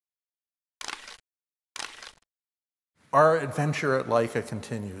our adventure at Leica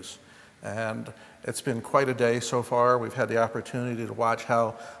continues. And it's been quite a day so far. We've had the opportunity to watch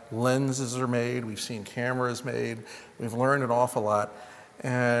how lenses are made. We've seen cameras made. We've learned an awful lot.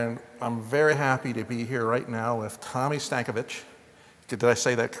 And I'm very happy to be here right now with Tommy Stankovich. Did I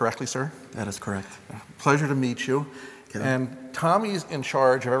say that correctly, sir? That is correct. Pleasure to meet you. Okay. And Tommy's in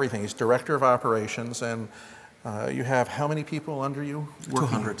charge of everything. He's director of operations, and you have how many people under you?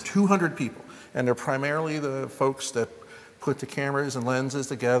 200. 200 people. And they're primarily the folks that put the cameras and lenses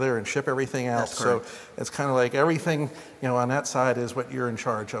together and ship everything out. That's correct. So it's kind of like everything, on that side is what you're in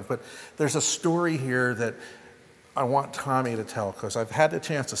charge of. But there's a story here that I want Tommy to tell, because I've had the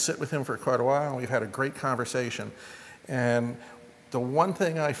chance to sit with him for quite a while, and we've had a great conversation. And the one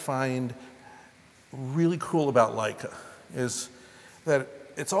thing I find really cool about Leica is that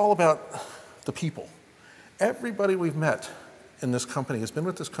it's all about the people. Everybody we've met in this company has been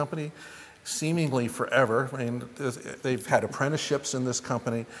with this company seemingly forever. I mean, they've had apprenticeships in this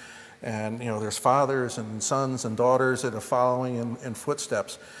company, and there's fathers and sons and daughters that are following in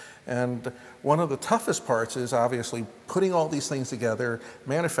footsteps. And one of the toughest parts is obviously putting all these things together,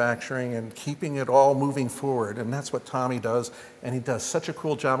 manufacturing, and keeping it all moving forward. And that's what Tommy does, and he does such a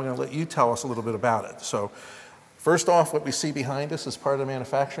cool job. I'm going to let you tell us a little bit about it. So first off, what we see behind us is part of the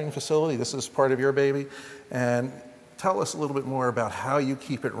manufacturing facility. This is part of your baby. And tell us a little bit more about how you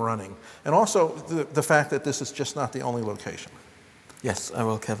keep it running. And also the fact that this is just not the only location. Yes, I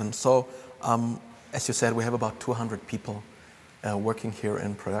will, Kevin. So, as you said, we have about 200 people working here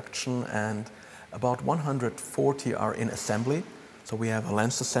in production, and about 140 are in assembly. So we have a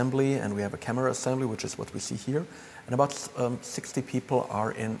lens assembly and we have a camera assembly, which is what we see here. And about 60 people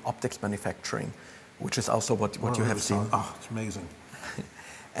are in optics manufacturing, which is also what you have seen. Oh, it's amazing.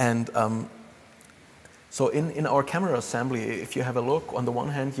 And so in our camera assembly, if you have a look, on the one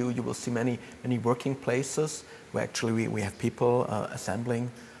hand, you will see many working places where actually we have people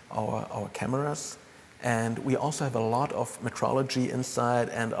assembling our cameras. And we also have a lot of metrology inside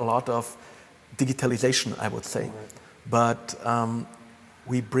and a lot of digitalization, I would say. Right. But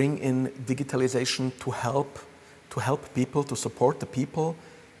we bring in digitalization to help people, to support the people.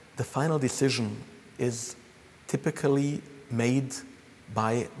 The final decision is typically made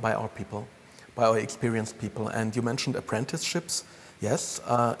by our people, by our experienced people. And you mentioned apprenticeships. Yes,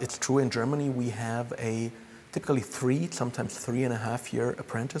 it's true. In Germany, we have a typically 3, sometimes 3.5 year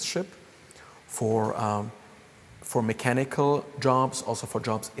apprenticeship for mechanical jobs, also for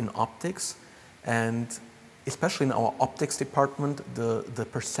jobs in optics. And especially in our optics department, the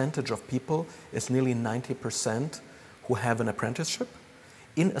percentage of people is nearly 90% who have an apprenticeship.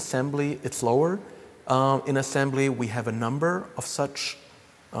 In assembly, it's lower. In assembly, we have a number of such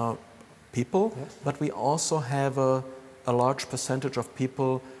people, yes. But we also have a large percentage of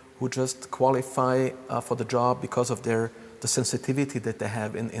people who just qualify for the job because of the sensitivity that they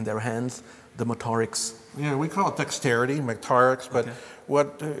have in their hands, the motorics. Yeah, we call it dexterity, motorics, but okay.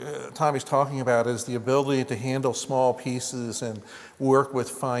 What Tommy's talking about is the ability to handle small pieces and work with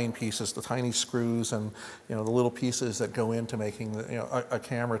fine pieces, the tiny screws and the little pieces that go into making a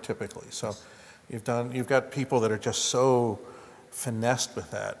camera typically. So you've got people that are just so finessed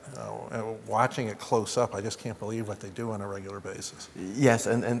with that. Watching it close up, I just can't believe what they do on a regular basis. Yes,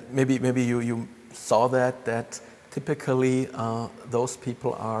 and maybe you saw that typically those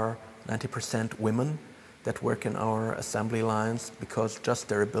people are 90% women that work in our assembly lines, because just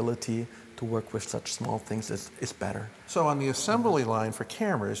their ability to work with such small things is better. So on the assembly line for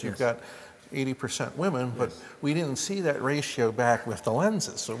cameras, you've got 80% women, but we didn't see that ratio back with the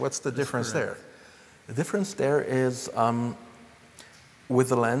lenses. So what's the difference there? The difference there is with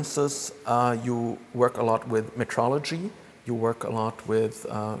the lenses, you work a lot with metrology, you work a lot with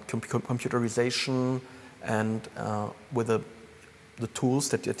computerization and with the tools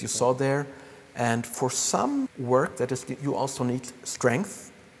that you saw there. And for some work, you also need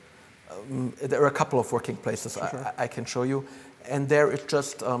strength. There are a couple of working places sure. I can show you. And there it's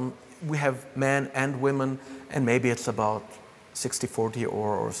just, we have men and women, and maybe it's about 60-40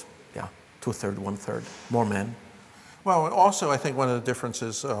 or 2/3, 1/3, more men. Well, also I think one of the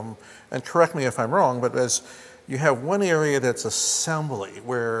differences, and correct me if I'm wrong, but as you have one area that's assembly,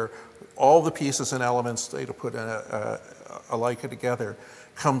 where all the pieces and elements to put a Leica together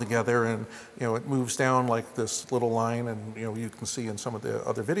come together, and it moves down like this little line, and you can see in some of the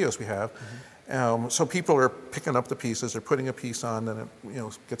other videos we have. Mm-hmm. So people are picking up the pieces, they're putting a piece on, then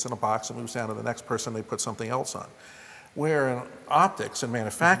it gets in a box and moves down to the next person, they put something else on. Where in optics and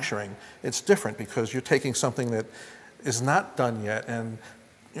manufacturing, mm-hmm. it's different, because you're taking something that is not done yet and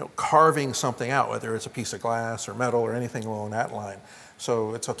carving something out, whether it's a piece of glass or metal or anything along that line.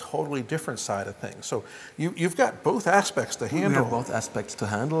 So it's a totally different side of things. So you've got both aspects to handle. We have both aspects to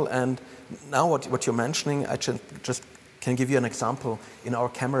handle. And now what you're mentioning, I just can give you an example. In our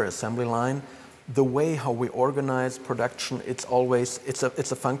camera assembly line, the way how we organize production, it's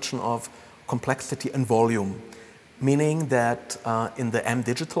a function of complexity and volume. Meaning that in the M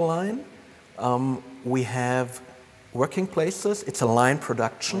digital line, we have working places. It's a line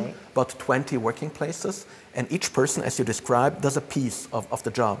production, right. About 20 working places. And each person, as you described, does a piece of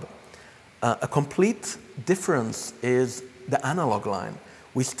the job. A complete difference is the analog line.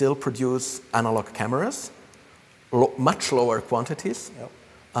 We still produce analog cameras, much lower quantities, yep.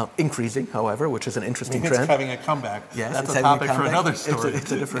 Increasing, however, which is an interesting trend. It's having a comeback. Yes, that's a topic for another story.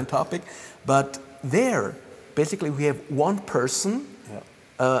 It's a different topic. But there, basically, we have one person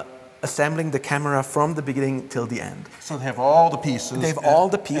assembling the camera from the beginning till the end. So they have all the pieces. They have all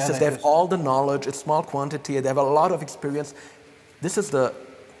the pieces. They have all the knowledge. It's small quantity. They have a lot of experience. It's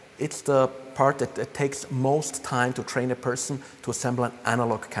the part that takes most time to train a person to assemble an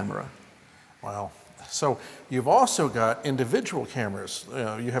analog camera. Wow. So you've also got individual cameras.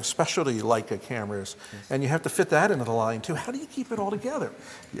 You have specialty Leica cameras, yes. And you have to fit that into the line too. How do you keep it all together?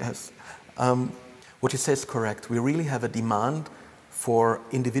 Yes. What you say is correct. We really have a demand for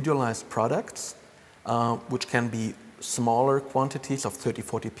individualized products, which can be smaller quantities of 30,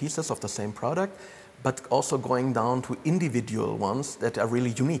 40 pieces of the same product, but also going down to individual ones that are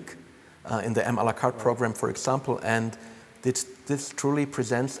really unique in the M a la carte program, for example. And this truly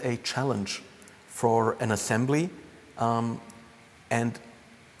presents a challenge for an assembly. And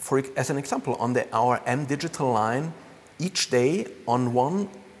as an example, on our M digital line, each day on one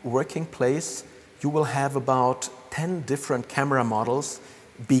working place, you will have about 10 different camera models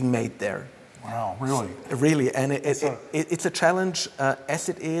being made there. Wow, really? Really, and it's a challenge as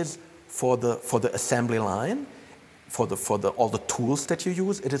it is for the assembly line, for all the tools that you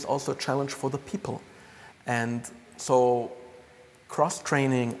use. It is also a challenge for the people, and so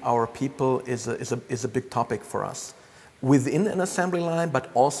cross-training our people is a big topic for us within an assembly line, but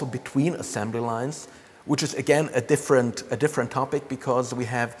also between assembly lines, which is again a different topic because we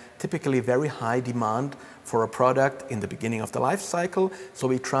have typically very high demand for a product in the beginning of the life cycle. So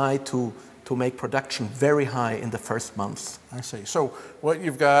we try to make production very high in the first months. I see. So what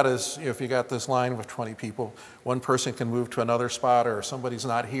you've got is, if you got this line with 20 people, one person can move to another spot, or somebody's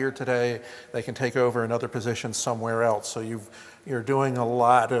not here today, they can take over another position somewhere else. So you're doing a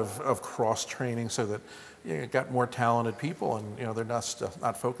lot of cross-training so that you've got more talented people, and they're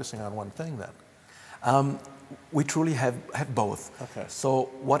not focusing on one thing then. We truly have both. Okay. So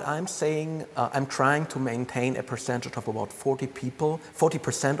what I'm saying, I'm trying to maintain a percentage of about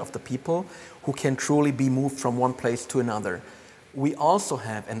 40% of the people who can truly be moved from one place to another. We also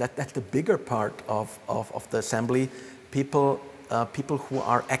have, and that's the bigger part of the assembly, people who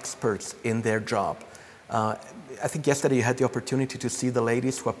are experts in their job. I think yesterday you had the opportunity to see the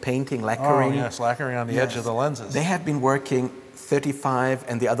ladies who are painting, lacquering. Oh yes, lacquering on the edge of the lenses. They have been working 35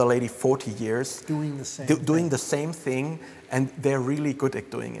 and the other lady 40 years. Doing the same doing the same thing, and they're really good at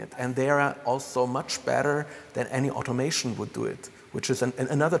doing it. And they are also much better than any automation would do it, which is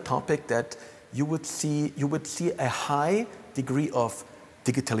another topic that you would see a high degree of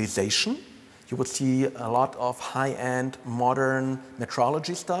digitalization. You would see a lot of high-end modern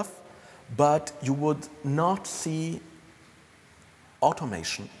metrology stuff, but you would not see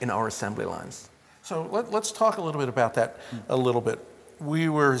automation in our assembly lines. So let's talk a little bit about that a little bit. We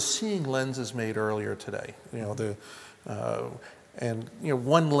were seeing lenses made earlier today,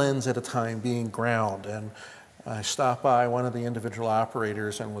 one lens at a time being ground. And I stopped by one of the individual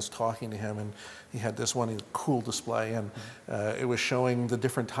operators and was talking to him, and he had this one cool display, and it was showing the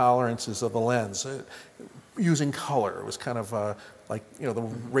different tolerances of the lens using color. It was kind of like the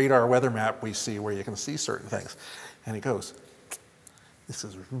radar weather map we see where you can see certain things. And he goes, "This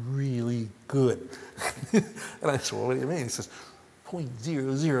is really good." And I said, "Well, what do you mean?" He says,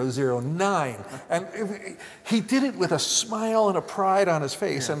 0.0009. And he did it with a smile and a pride on his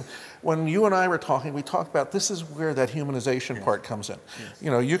face. Yes. And when you and I were talking, we talked about this is where that humanization part comes in.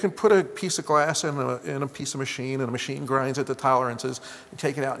 Yes. You can put a piece of glass in a piece of machine, and a machine grinds at the tolerances, and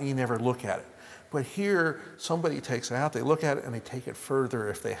take it out, and you never look at it. But here, somebody takes it out, they look at it, and they take it further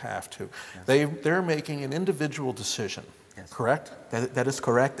if they have to. Yes. They're making an individual decision. Yes. Correct? That is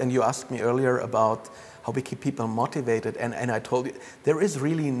correct. And you asked me earlier about how we keep people motivated, and I told you there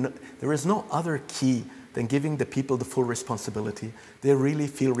is no other key than giving the people the full responsibility. They really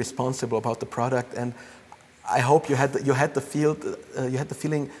feel responsible about the product, and I hope you had the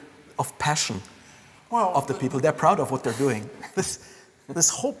feeling of passion of the people. They're proud of what they're doing. This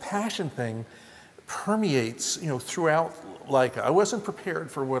whole passion thing permeates, throughout Leica. I wasn't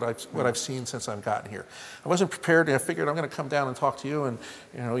prepared for what I've seen since I've gotten here. I wasn't prepared. I figured I'm going to come down and talk to you, and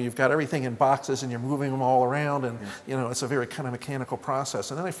you've got everything in boxes and you're moving them all around, and it's a very kind of mechanical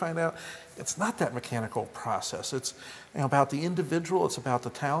process. And then I find out it's not that mechanical process. It's about the individual. It's about the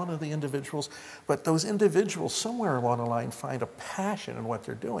talent of the individuals. But those individuals somewhere along the line find a passion in what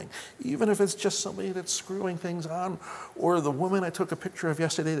they're doing, even if it's just somebody that's screwing things on, or the woman I took a picture of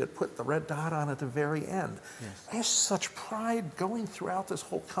yesterday that put the red dot on at the very end. Yes. There's such pride going throughout this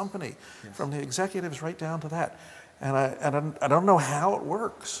whole company, from the executives right down to that. And I don't know how it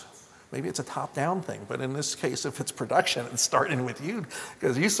works. Maybe it's a top-down thing, but in this case, if it's production, it's starting with you,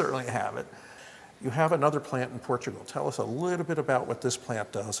 because you certainly have it. You have another plant in Portugal. Tell us a little bit about what this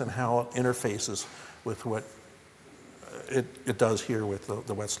plant does and how it interfaces with what it does here with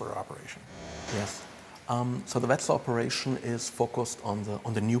the Wetzlar operation. Yes. So the Wetzlar operation is focused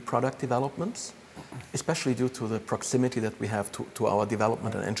on the new product developments, especially due to the proximity that we have to our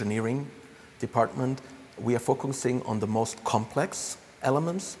development and engineering department. We are focusing on the most complex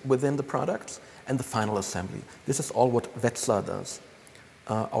elements within the products and the final assembly. This is all what Wetzlar does.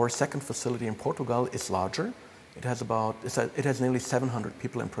 Our second facility in Portugal is larger. It has nearly 700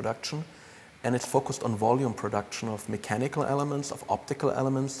 people in production, and it's focused on volume production of mechanical elements, of optical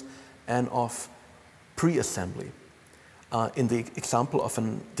elements, and of pre-assembly. In the example of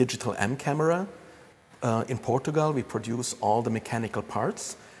a digital M camera, in Portugal we produce all the mechanical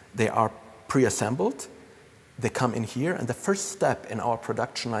parts. They are pre-assembled. They come in here, and the first step in our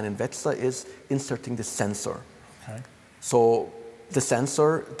production line in Wetzlar is inserting the sensor. Okay. So the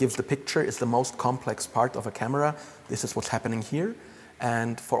sensor gives the picture, is the most complex part of a camera. This is what's happening here.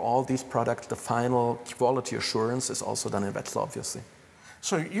 And for all these products, the final quality assurance is also done in Wetzlar, obviously.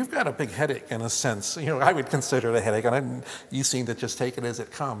 So you've got a big headache in a sense. I would consider it a headache, and you seem to just take it as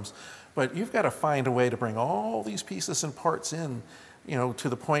it comes. But you've got to find a way to bring all these pieces and parts in, to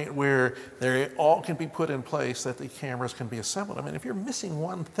the point where they all can be put in place, that the cameras can be assembled. I mean, if you're missing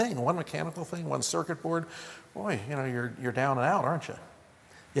one thing, one mechanical thing, one circuit board, boy, you're down and out, aren't you?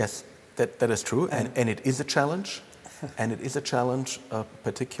 Yes, that is true, and it is a challenge. And it is a challenge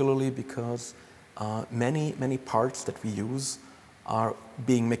particularly because many parts that we use are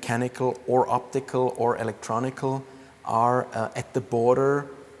being mechanical or optical or electronical, are at the border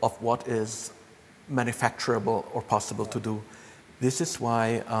of what is manufacturable or possible to do. This is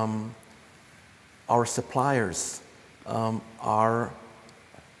why our suppliers are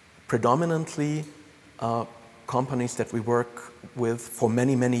predominantly companies that we work with for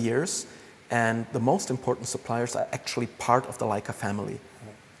many years, and the most important suppliers are actually part of the Leica family.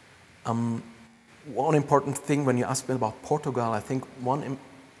 One important thing when you ask me about Portugal, I think one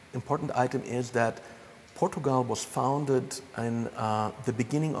important item is that Portugal was founded in the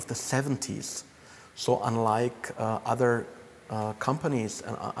beginning of the 70s. So unlike other companies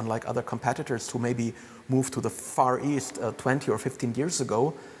and unlike other competitors who maybe moved to the Far East 20 or 15 years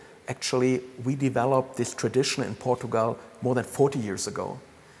ago, actually we developed this tradition in Portugal more than 40 years ago.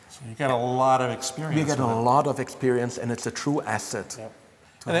 So you got a lot of experience. We get a lot of experience, and it's a true asset. Yep.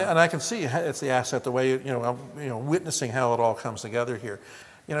 And I can see it's the asset, the way, witnessing how it all comes together here.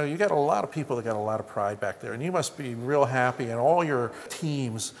 You got a lot of people that got a lot of pride back there, and you must be real happy, and all your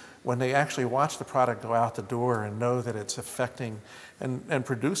teams, when they actually watch the product go out the door and know that it's affecting and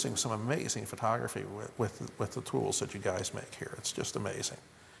producing some amazing photography with the tools that you guys make here. It's just amazing.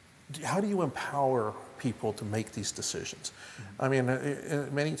 How do you empower people to make these decisions? I mean,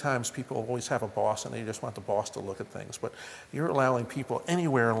 many times people always have a boss and they just want the boss to look at things, but you're allowing people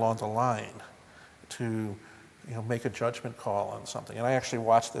anywhere along the line to make a judgment call on something. And I actually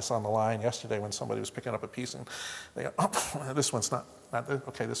watched this on the line yesterday when somebody was picking up a piece and they go, oh, this one's not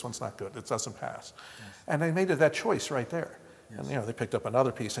okay, this one's not good, it doesn't pass. Yes. And they made that choice right there. Yes. And they picked up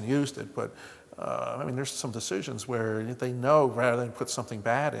another piece and used it, but I mean, there's some decisions where they know rather than put something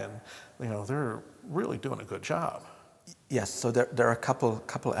bad in, they're really doing a good job. Yes, so there are a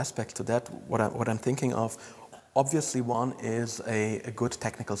couple aspects to that. What I'm thinking of, obviously one is a good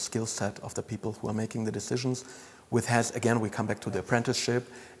technical skill set of the people who are making the decisions, again, we come back to the apprenticeship,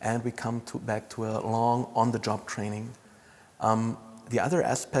 and we come back to a long on-the-job training. The other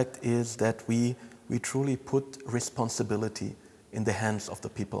aspect is that we truly put responsibility in the hands of the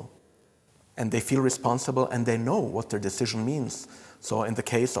people. And they feel responsible, and they know what their decision means. So in the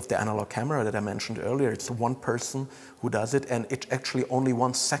case of the analog camera that I mentioned earlier, it's one person who does it, and it's actually only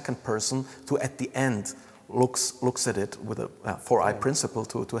one second person who at the end looks at it with a 4-eye principle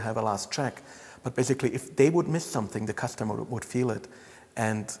to have a last check. But basically, if they would miss something, the customer would feel it.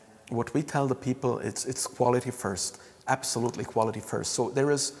 And what we tell the people, it's quality first, absolutely quality first. So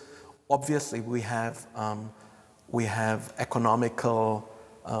there is obviously we have economical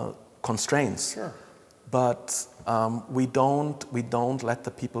constraints. Sure. But we don't let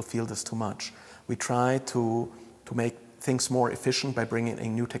the people feel this too much. We try to make things more efficient by bringing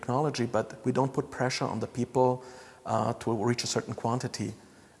in new technology, but we don't put pressure on the people to reach a certain quantity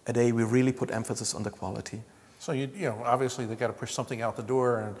a day. We really put emphasis on the quality. So you know, obviously they got to push something out the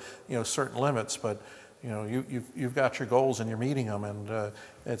door, and you know, certain limits, but you know, you've got your goals and you're meeting them, and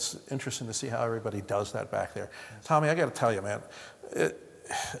it's interesting to see how everybody does that back there. Yes. Tommy, I got to tell you, man,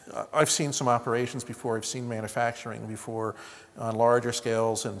 I've seen some operations before. I've seen manufacturing before on larger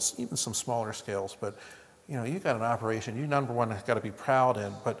scales and even some smaller scales. But you know, you got an operation. You number one got to be proud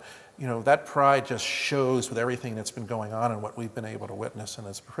in. But you know, that pride just shows with everything that's been going on and what we've been able to witness. And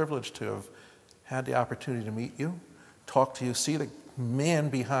it's a privilege to have had the opportunity to meet you, talk to you, see the man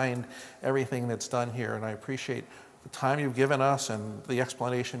behind everything that's done here. And I appreciate the time you've given us and the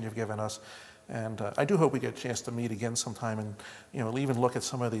explanation you've given us. And I do hope we get a chance to meet again sometime and, you know, even look at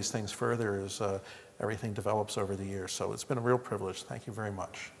some of these things further as everything develops over the years. So it's been a real privilege. Thank you very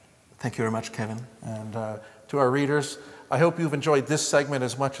much. Thank you very much, Kevin. And to our readers, I hope you've enjoyed this segment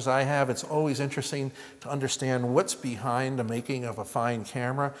as much as I have. It's always interesting to understand what's behind the making of a fine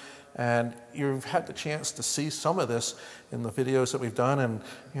camera. And you've had the chance to see some of this in the videos that we've done. And,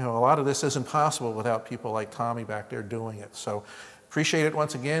 you know, a lot of this isn't possible without people like Tommy back there doing it. So appreciate it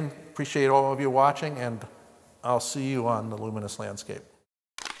once again. Appreciate all of you watching, and I'll see you on the Luminous Landscape.